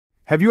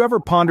Have you ever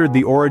pondered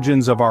the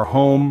origins of our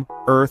home,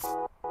 Earth?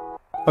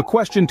 A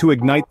question to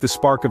ignite the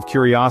spark of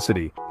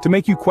curiosity, to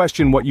make you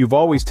question what you've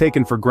always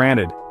taken for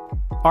granted.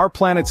 Our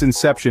planet's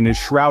inception is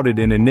shrouded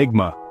in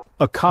enigma,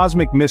 a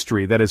cosmic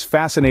mystery that has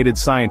fascinated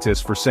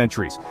scientists for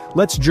centuries.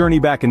 Let's journey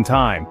back in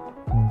time,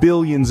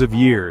 billions of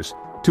years,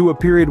 to a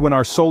period when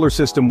our solar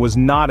system was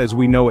not as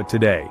we know it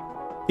today.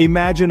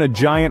 Imagine a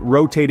giant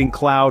rotating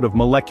cloud of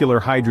molecular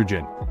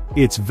hydrogen.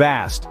 It's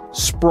vast,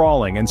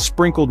 sprawling, and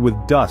sprinkled with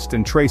dust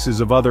and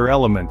traces of other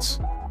elements.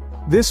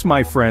 This,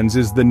 my friends,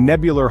 is the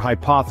nebular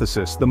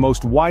hypothesis, the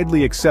most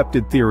widely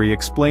accepted theory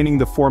explaining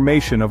the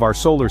formation of our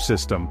solar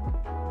system.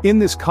 In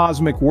this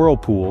cosmic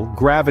whirlpool,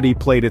 gravity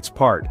played its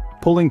part,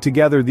 pulling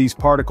together these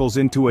particles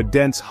into a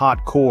dense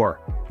hot core.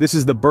 This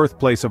is the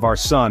birthplace of our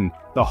sun,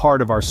 the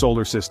heart of our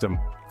solar system.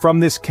 From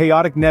this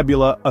chaotic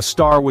nebula, a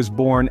star was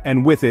born,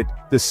 and with it,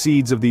 the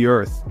seeds of the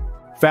Earth.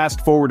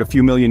 Fast forward a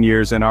few million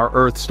years and our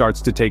Earth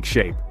starts to take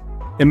shape.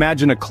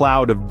 Imagine a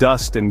cloud of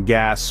dust and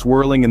gas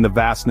swirling in the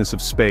vastness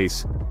of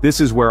space. This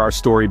is where our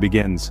story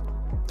begins.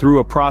 Through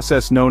a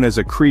process known as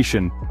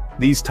accretion,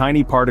 these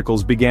tiny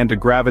particles began to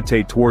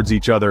gravitate towards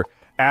each other,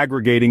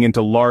 aggregating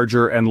into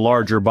larger and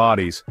larger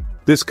bodies.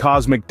 This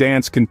cosmic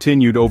dance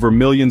continued over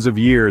millions of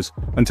years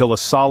until a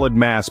solid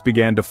mass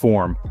began to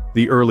form,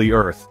 the early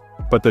Earth.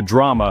 But the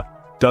drama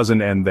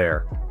doesn't end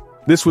there.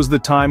 This was the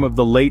time of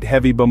the late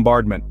heavy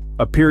bombardment,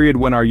 a period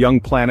when our young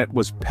planet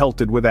was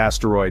pelted with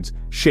asteroids,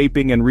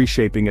 shaping and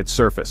reshaping its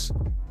surface.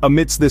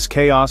 Amidst this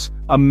chaos,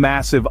 a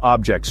massive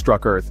object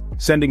struck Earth,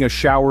 sending a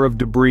shower of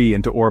debris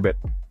into orbit.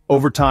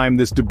 Over time,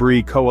 this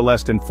debris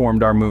coalesced and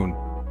formed our moon.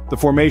 The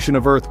formation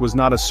of Earth was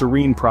not a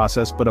serene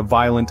process but a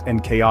violent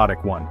and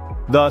chaotic one.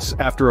 Thus,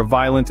 after a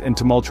violent and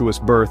tumultuous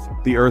birth,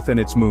 the Earth and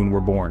its moon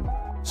were born.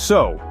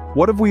 So,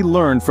 what have we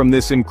learned from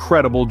this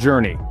incredible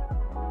journey?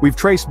 We've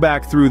traced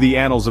back through the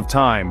annals of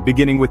time,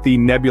 beginning with the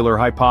nebular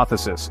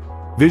hypothesis.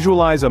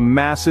 Visualize a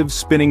massive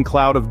spinning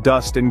cloud of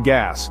dust and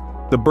gas,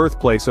 the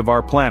birthplace of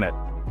our planet.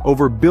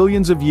 Over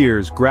billions of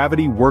years,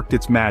 gravity worked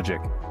its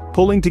magic,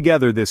 pulling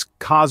together this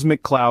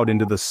cosmic cloud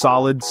into the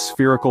solid,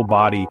 spherical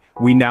body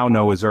we now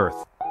know as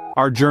Earth.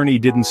 Our journey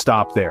didn't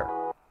stop there.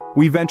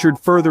 We ventured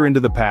further into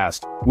the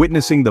past,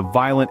 witnessing the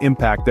violent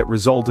impact that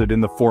resulted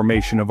in the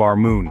formation of our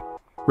moon.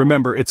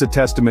 Remember, it's a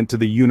testament to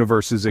the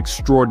universe's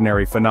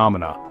extraordinary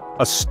phenomena,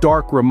 a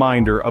stark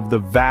reminder of the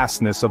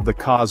vastness of the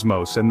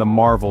cosmos and the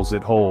marvels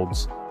it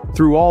holds.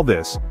 Through all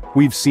this,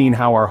 we've seen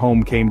how our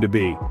home came to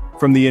be,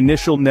 from the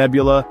initial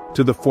nebula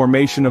to the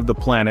formation of the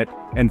planet,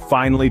 and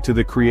finally to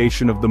the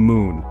creation of the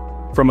moon.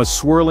 From a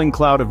swirling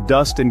cloud of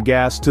dust and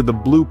gas to the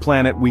blue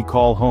planet we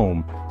call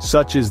home,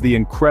 such is the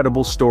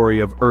incredible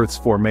story of Earth's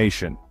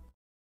formation.